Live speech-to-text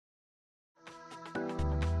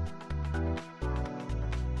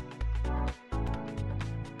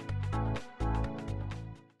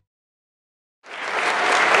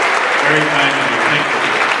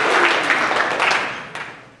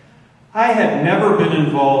I had never been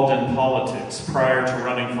involved in politics prior to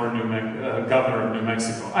running for governor of New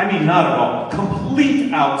Mexico. I mean, not at all.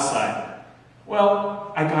 Complete outsider.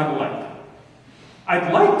 Well, I got elected.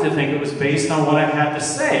 I'd like to think it was based on what I had to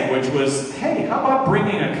say, which was, hey, how about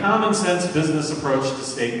bringing a common sense business approach to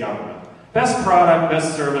state government? Best product,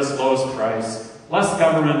 best service, lowest price. Less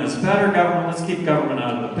government is better government. Let's keep government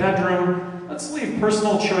out of the bedroom. Let's leave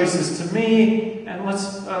personal choices to me, and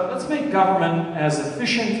let's make government as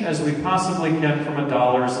efficient as we possibly can from a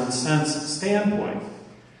dollars and cents standpoint.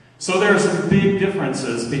 So there are some big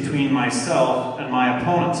differences between myself and my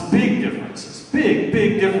opponents. Big differences. Big,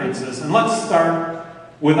 big differences. And let's start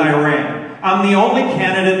with Iran. I'm the only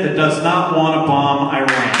candidate that does not want to bomb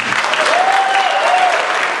Iran.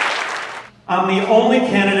 I'm the only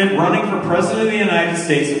candidate running for President of the United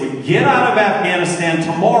States that would get out of Afghanistan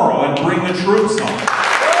tomorrow and bring the troops home.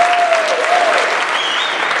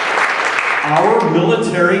 Our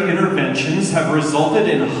military interventions have resulted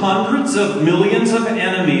in hundreds of millions of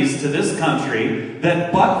enemies to this country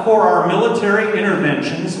that, but for our military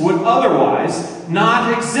interventions, would otherwise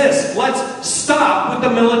not exist. Let's stop with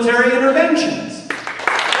the military interventions.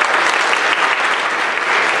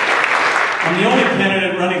 I'm the only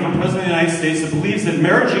candidate running for President of the United States that believes that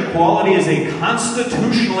marriage equality is a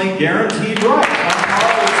constitutionally guaranteed right.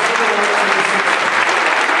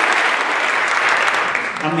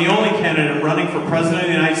 I'm the only candidate running for President of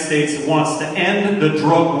the United States that wants to end the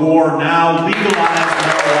drug war now, legalize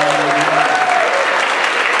marijuana.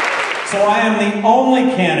 So I am the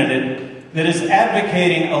only candidate that is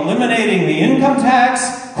advocating eliminating the income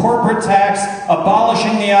tax, corporate tax,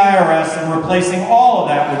 abolishing the IRS, and replacing all of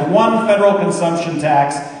that with one federal consumption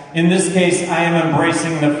tax. In this case, I am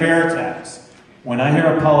embracing the fair tax. When I hear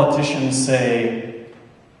a politician say,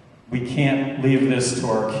 we can't leave this to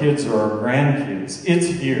our kids or our grandkids, it's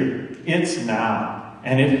here, it's now,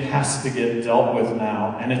 and it has to get dealt with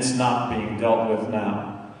now, and it's not being dealt with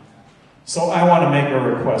now. So I want to make a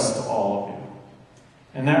request to all of you,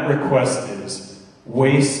 and that request is,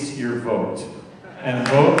 waste your vote, and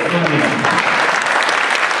vote for me.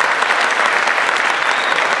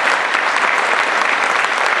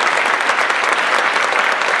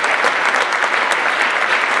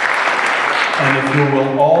 And if you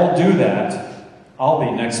will all do that, I'll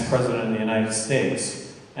be next President of the United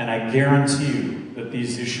States. And I guarantee you that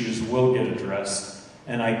these issues will get addressed.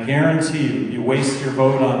 And I guarantee you, you waste your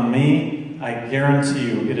vote on me, I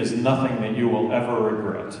guarantee you it is nothing that you will ever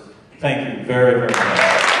regret. Thank you very, very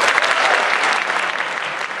much.